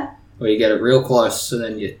 Oh, yeah. Where you get it real close, so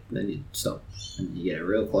then you stop. And you get it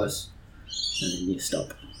real close, and then you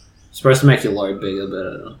stop. It's supposed to make your load bigger, but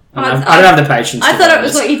I don't know. I don't have the patience. I thought it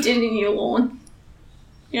was what you did in your lawn.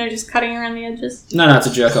 Just cutting around the edges. No, it's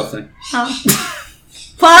a jerk-off thing. Oh.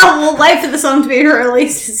 Well, we'll wait for the song to be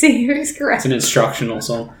released to see who's correct. It's an instructional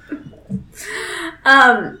song.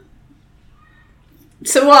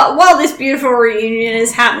 So while this beautiful reunion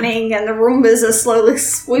is happening and the Roombas are slowly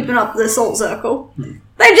sweeping up the salt circle,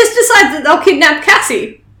 they just decide that they'll kidnap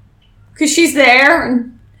Cassie. Because she's there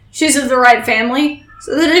and she's of the right family,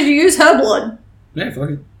 so they just use her blood. Yeah,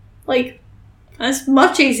 fuck it. Like, that's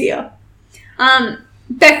much easier.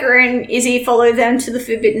 Becca and Izzy follow them to the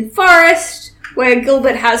Forbidden Forest, where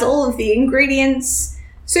Gilbert has all of the ingredients,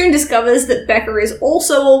 soon discovers that Becca is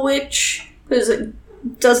also a witch, because it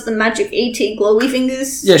does the magic E.T. glowy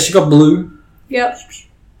fingers. Yeah, she got blue. Yep.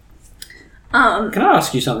 Can I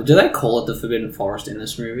ask you something? Do they call it the Forbidden Forest in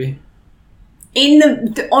this movie?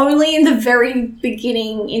 Only in the very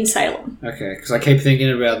beginning in Salem. Okay, because I keep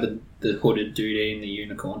thinking about the hooded dude eating the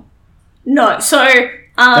unicorn. No, so...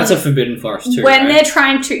 that's a Forbidden Forest too, when right? they're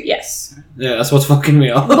trying to... Yes. Yeah, that's what's fucking me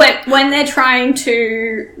up. when they're trying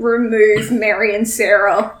to remove Mary and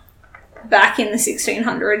Sarah back in the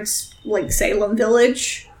 1600s, like Salem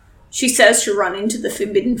village, she says to run into the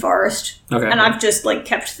Forbidden Forest. Okay. And I've just,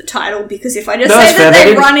 kept the title, because if I just say that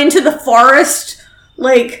they run into the forest,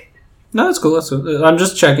 No, that's cool, I'm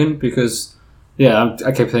just checking, because,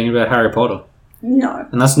 I keep thinking about Harry Potter. No.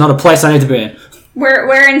 And that's not a place I need to be in.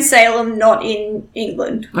 We're in Salem, not in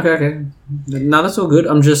England. Okay. No, that's all good.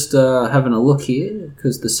 I'm just having a look here,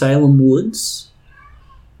 because the Salem woods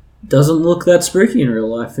doesn't look that spooky in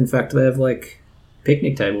real life. In fact, they have,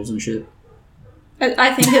 picnic tables and shit.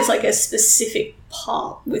 I think it's, a specific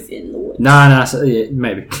part within the woods. No, yeah,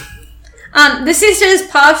 maybe. The sisters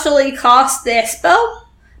partially cast their spell,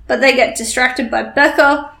 but they get distracted by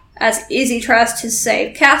Becca, as Izzy tries to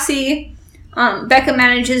save Cassie. Becca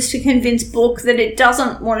manages to convince Book that it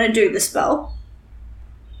doesn't want to do the spell.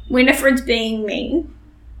 Winifred's being mean.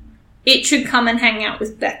 It should come and hang out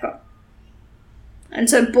with Becca. And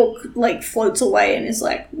so Book, floats away and is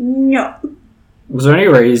like, no. Was there any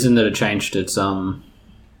reason that it changed its,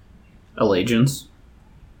 allegiance?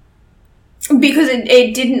 Because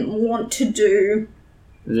it didn't want to do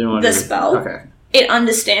the spell. Okay. It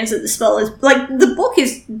understands that the spell is... the Book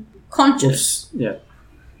is conscious. Oops. Yeah.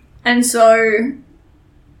 And so,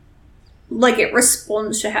 it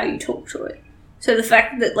responds to how you talk to it. So the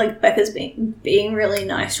fact that, Becca's being really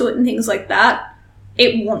nice to it and things like that,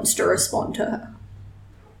 it wants to respond to her.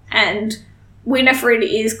 And Winifred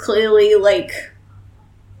is clearly,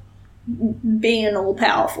 being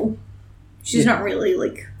all-powerful. She's not really,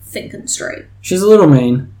 thinking straight. She's a little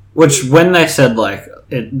mean. Which, when they said,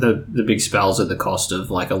 the big spell's at the cost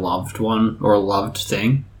of, a loved one or a loved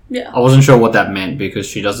thing... Yeah. I wasn't sure what that meant, because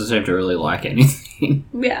she doesn't seem to really like anything.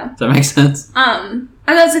 Yeah. Does that make sense? And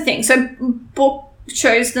that's the thing. So, Book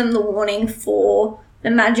shows them the warning for the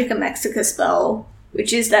Magica Mexica spell,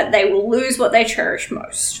 which is that they will lose what they cherish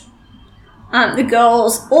most. The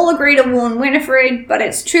girls all agree to warn Winifred, but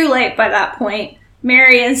it's too late by that point.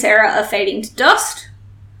 Mary and Sarah are fading to dust.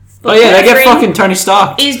 But they get fucking Tony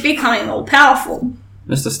Stark. Is becoming all powerful.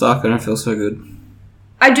 Mr. Stark, I don't feel so good.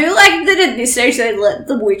 I do like that at this stage they let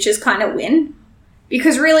the witches kind of win.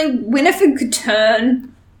 Because really, Winifred could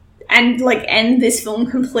turn and, like, end this film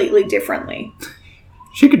completely differently.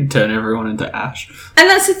 She could turn everyone into ash. And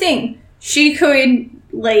that's the thing. She could,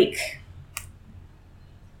 like...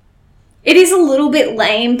 It is a little bit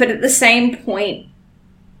lame, but at the same point,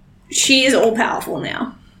 she is all-powerful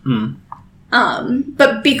now.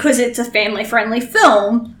 But because it's a family-friendly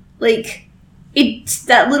film, like, it's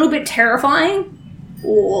that little bit terrifying,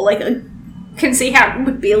 or, like, I can see how it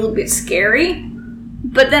would be a little bit scary,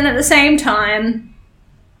 but then at the same time,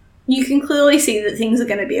 you can clearly see that things are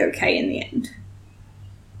going to be okay in the end.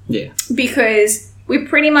 Yeah. Because we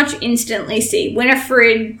pretty much instantly see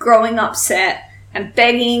Winifred growing upset and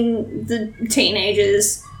begging the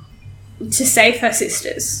teenagers to save her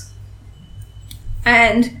sisters.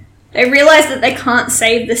 And they realise that they can't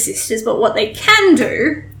save the sisters, but what they can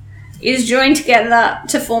do is join together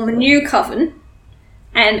to form a new coven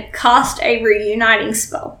and cast a reuniting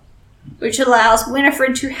spell, which allows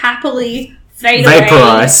Winifred to happily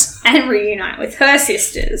vaporize and reunite with her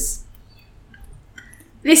sisters.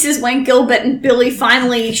 This is when Gilbert and Billy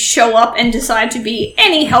finally show up and decide to be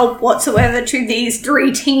any help whatsoever to these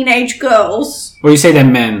 3 teenage girls. Well, you say they're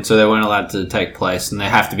men, so they weren't allowed to take place, and they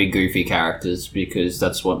have to be goofy characters, because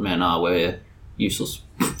that's what men are, we're useless.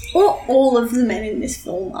 Or all of the men in this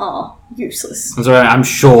film are useless. I'm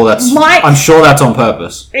sure that's Mike on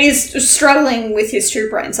purpose. Is struggling with his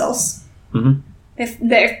 2 brain cells. Mm-hmm.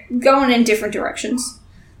 They're going in different directions.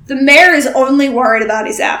 The mayor is only worried about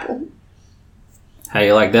his apple. How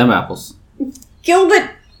you like them apples?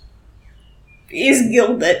 Gilbert is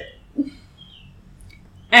Gilbert.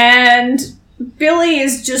 And Billy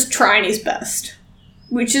is just trying his best.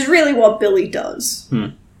 Which is really what Billy does.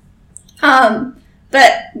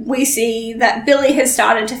 But we see that Billy has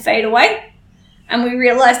started to fade away. And we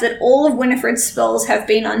realise that all of Winifred's spells have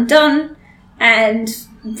been undone. And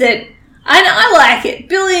that... I like it.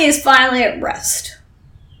 Billy is finally at rest.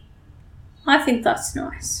 I think that's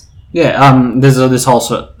nice. Yeah, there's this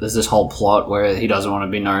whole plot where he doesn't want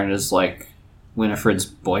to be known as, like, Winifred's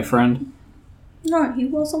boyfriend. No, he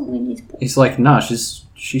wasn't Winnie's boyfriend. He's like, no, she's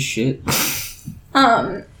shit.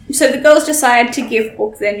 So the girls decide to give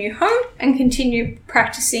Hook their new home and continue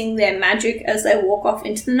practicing their magic as they walk off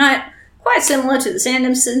into the night. Quite similar to the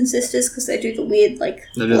Sanderson sisters, because they do the weird, like,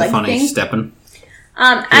 they do the funny thing. stepping.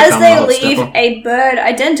 As they leave, a bird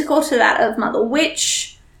identical to that of Mother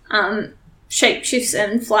Witch, shapeshifts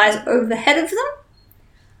and flies overhead of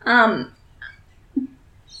them.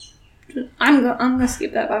 I'm gonna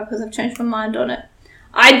skip that part because I've changed my mind on it.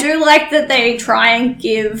 I do like that they try and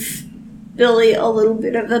give Billy a little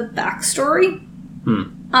bit of a backstory.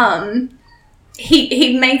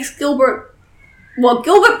 He makes Gilbert... Well,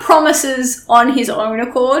 Gilbert promises on his own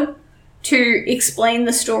accord to explain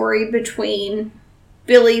the story between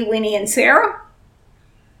Billy, Winnie, and Sarah.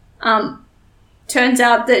 Turns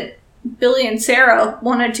out that Billy and Sarah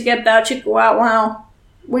wanted to get Bow Chicka Wow Wow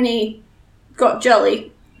when he got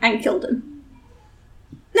jelly and killed him.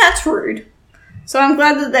 That's rude. So I'm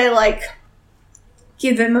glad that they, like,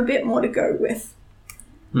 give him a bit more to go with.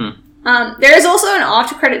 There is also an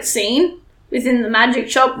after-credits scene within the magic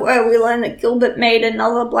shop where we learn that Gilbert made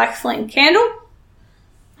another black flame candle.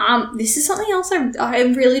 This is something else I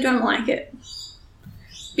really don't like it.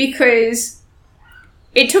 Because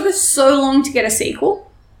it took us so long to get a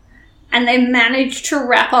sequel. And they managed to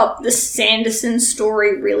wrap up the Sanderson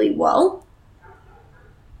story really well.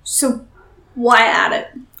 So, why add it?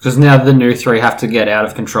 Because now the new 3 have to get out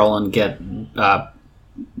of control and get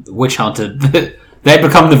witch hunted. They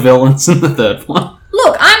become the villains in the 3rd one.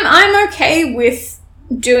 Look, I'm okay with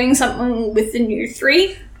doing something with the new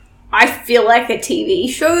 3. I feel like a TV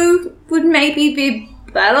show would maybe be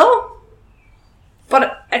better.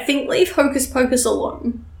 But I think leave Hocus Pocus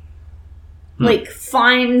alone. Like,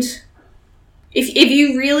 find... If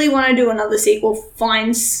you really want to do another sequel,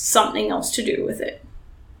 find something else to do with it.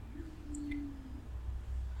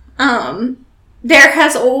 There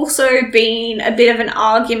has also been a bit of an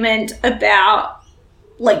argument about,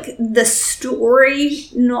 like, the story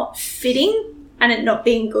not fitting and it not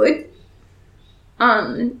being good.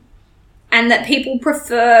 And that people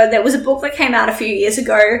prefer... There was a book that came out a few years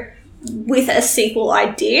ago with a sequel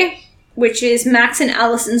idea, which is Max and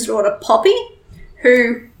Allison's daughter, Poppy,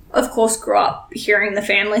 who... of course, grew up hearing the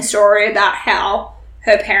family story about how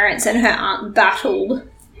her parents and her aunt battled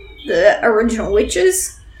the original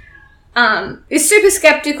witches. Is super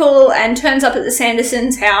skeptical and turns up at the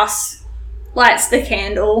Sandersons' house, lights the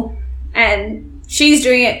candle, and she's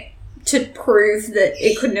doing it to prove that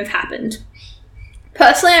it couldn't have happened.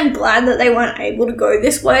 Personally, I'm glad that they weren't able to go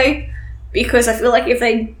this way, because I feel like if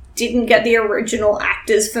they didn't get the original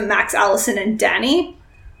actors for Max, Allison, and Danny,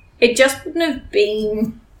 it just wouldn't have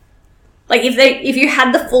been... Like, if you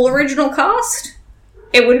had the full original cast,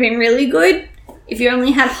 it would have been really good. If you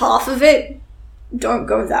only had half of it, don't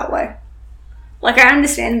go that way. Like, I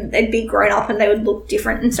understand that they'd be grown up and they would look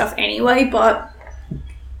different and stuff anyway, but...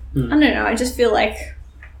 I don't know, I just feel like...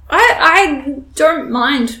 I don't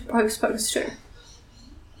mind Hocus Pocus 2.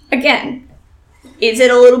 Again, is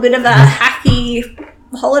it a little bit of a hacky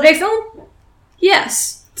holiday film?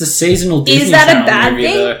 Yes. It's a seasonal Disney Is that Channel a bad movie,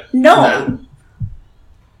 thing? though. No.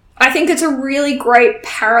 I think it's a really great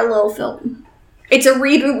parallel film. It's a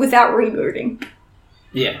reboot without rebooting.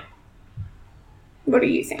 Yeah. What do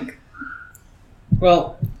you think?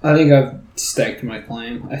 Well, I think I've staked my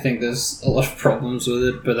claim. I think there's a lot of problems with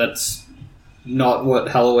it, but that's not what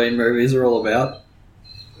Halloween movies are all about.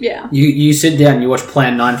 Yeah. You sit down and you watch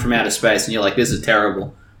Plan 9 from Outer Space and you're like, this is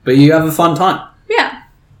terrible. But you have a fun time. Yeah.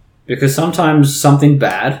 Because sometimes something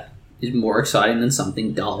bad is more exciting than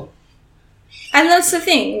something dull. And that's the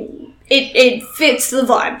thing. It fits the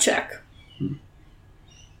vibe check.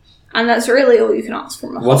 And that's really all you can ask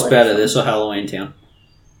from a What's holiday better, film. this or Halloween Town?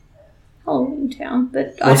 Halloween Town,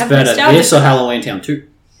 but I What's have better, nostalgia. this or Halloween Town 2?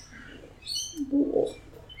 Ooh.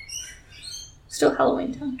 Still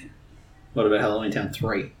Halloween Town. What about Halloween Town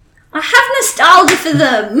 3? I have nostalgia for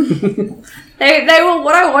them. they were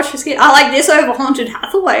what I watched as a kid. I like this over Haunted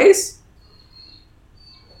Hathaways.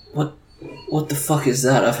 What the fuck is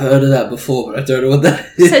that? I've heard of that before, but I don't know what that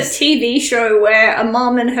is. It's a TV show where a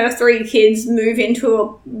mum and her 3 kids move into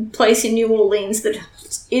a place in New Orleans that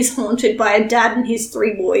is haunted by a dad and his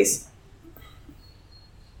 3 boys.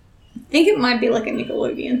 I think it might be like a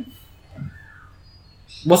Nickelodeon.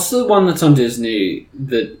 What's the one that's on Disney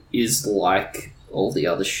that is like all the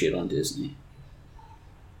other shit on Disney?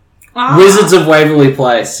 Wizards of Waverly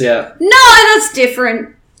Place, yeah. No, that's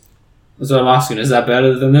different. That's what I'm asking. Is that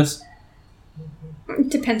better than this? It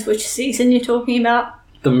depends which season you're talking about.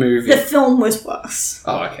 The movie. The film was worse.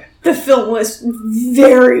 Oh, okay. The film was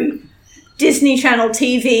very Disney Channel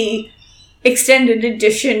TV extended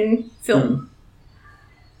edition film.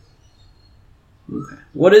 Okay.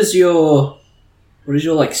 What is your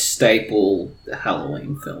like staple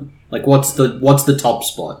Halloween film? Like what's the top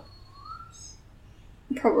spot?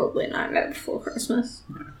 Probably Nightmare Before Christmas.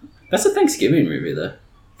 That's a Thanksgiving movie though.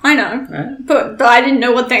 I know. Right? But I didn't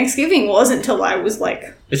know what Thanksgiving was until I was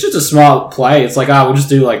like... It's just a smart play. It's like, we'll just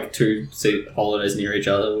do like 2 holidays near each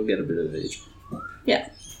other. We'll get a bit of each. Yeah.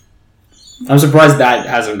 I'm surprised that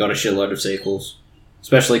hasn't got a shitload of sequels.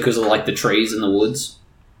 Especially because of like the trees in the woods.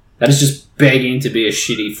 That is just begging to be a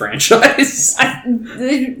shitty franchise.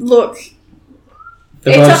 Look...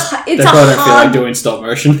 They probably don't feel like doing stop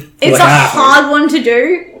motion. It's like, a hard one to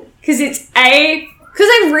do. Because because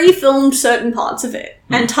they refilmed certain parts of it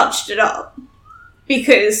and touched it up.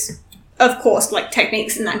 Because, of course, like,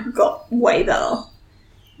 techniques and that got way better.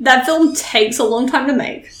 That film takes a long time to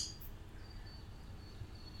make.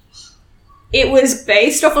 It was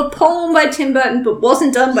based off a poem by Tim Burton, but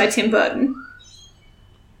wasn't done by Tim Burton.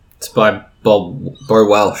 It's by Bo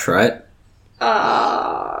Welsh, right?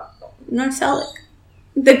 No, Selleck.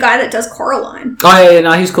 The guy that does Coraline. Oh, yeah,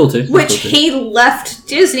 no, he's cool too. He left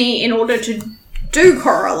Disney in order to do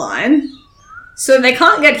Coraline, so they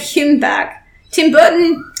can't get him back. Tim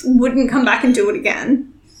Burton wouldn't come back and do it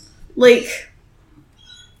again. Like,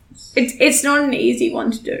 it's not an easy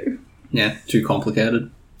one to do. Yeah, too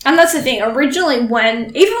complicated. And that's the thing. Originally, even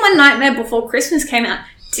when Nightmare Before Christmas came out,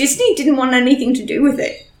 Disney didn't want anything to do with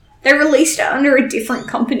it. They released it under a different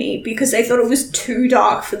company because they thought it was too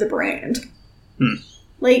dark for the brand.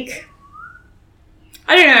 Like,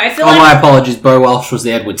 I don't know, I feel like... my apologies, Bo Welsh was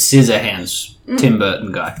the Edward Scissorhands Tim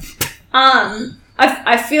Burton guy.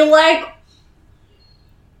 I feel like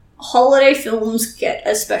holiday films get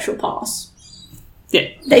a special pass. Yeah.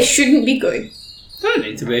 They shouldn't be good. They don't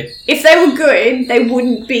need to be. If they were good, they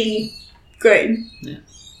wouldn't be good. Yeah.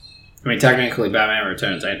 I mean, technically, Batman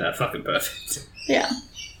Returns ain't that fucking perfect. Yeah.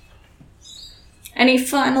 Any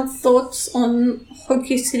final thoughts on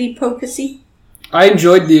Hocus City Pocusy? I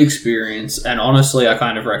enjoyed the experience, and honestly, I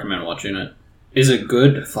kind of recommend watching it. Is it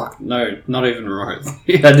good? Fuck, no, not even remotely.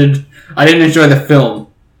 I didn't enjoy the film,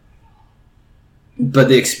 but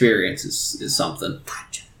the experience is something.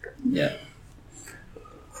 Yeah.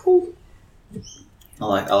 Cool. I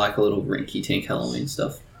like a little rinky-tink Halloween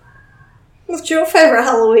stuff. What's your favourite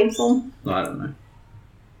Halloween film? I don't know.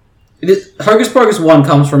 Hocus Pocus 1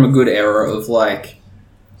 comes from a good era of, like,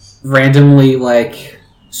 randomly, like,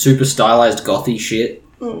 super stylized gothy shit.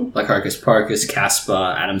 Like Hocus Pocus,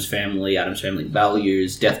 Casper, Adam's Family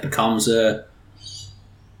Values, Death Becomes Her.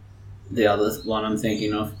 The other one I'm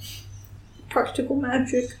thinking of. Practical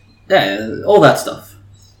Magic. Yeah, all that stuff.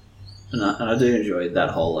 And I do enjoy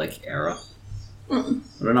that whole, like, era. I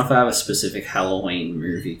don't know if I have a specific Halloween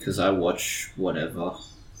movie, because I watch whatever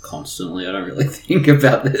constantly. I don't really think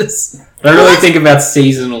about this. I don't really think about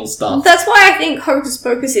seasonal stuff. That's why I think Hocus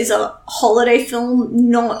Pocus is a holiday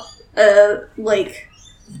film, not, like...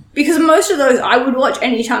 Because most of those I would watch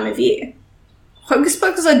any time of year. Hocus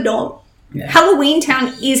Pocus I don't. Yeah. Halloween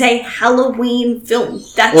Town is a Halloween film.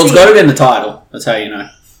 That's Well, it's got to be in the title. That's how you know.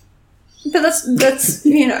 But that's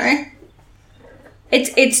you know...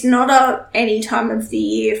 It's not a any time of the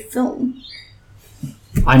year film.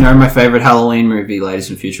 I know my favourite Halloween movie, ladies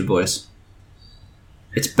and future boys.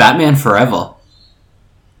 It's Batman Forever.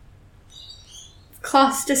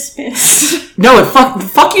 Class dismissed. No,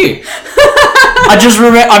 fuck you. I'm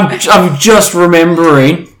just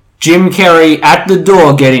remembering Jim Carrey at the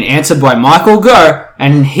door getting answered by Michael Goh,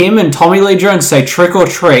 and him and Tommy Lee Jones say trick or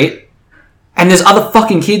treat, and there's other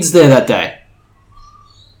fucking kids there that day.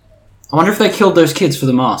 I wonder if they killed those kids for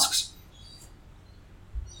the masks.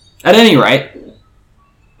 At any rate,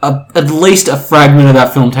 at least a fragment of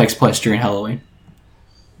that film takes place during Halloween.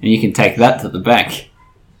 And you can take that to the bank.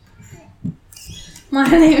 My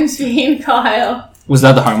name's Bean Kyle. Was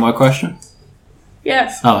that the homework question?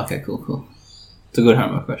 Yes. Oh, okay, cool. It's a good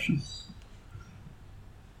homework question.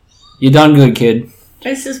 You done good, kid.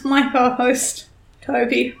 This is my co-host,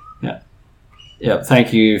 Toby. Yeah,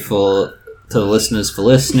 thank you to the listeners for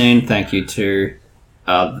listening. Thank you to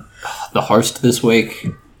the host this week.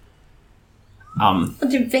 I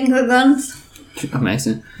did finger guns.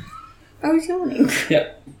 Amazing. I was yawning.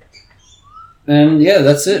 Yep. And yeah,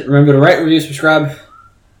 that's it. Remember to rate, review, subscribe,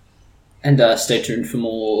 and stay tuned for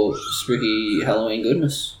more spooky Halloween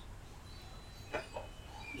goodness.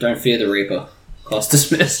 Don't fear the Reaper. Class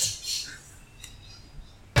dismissed.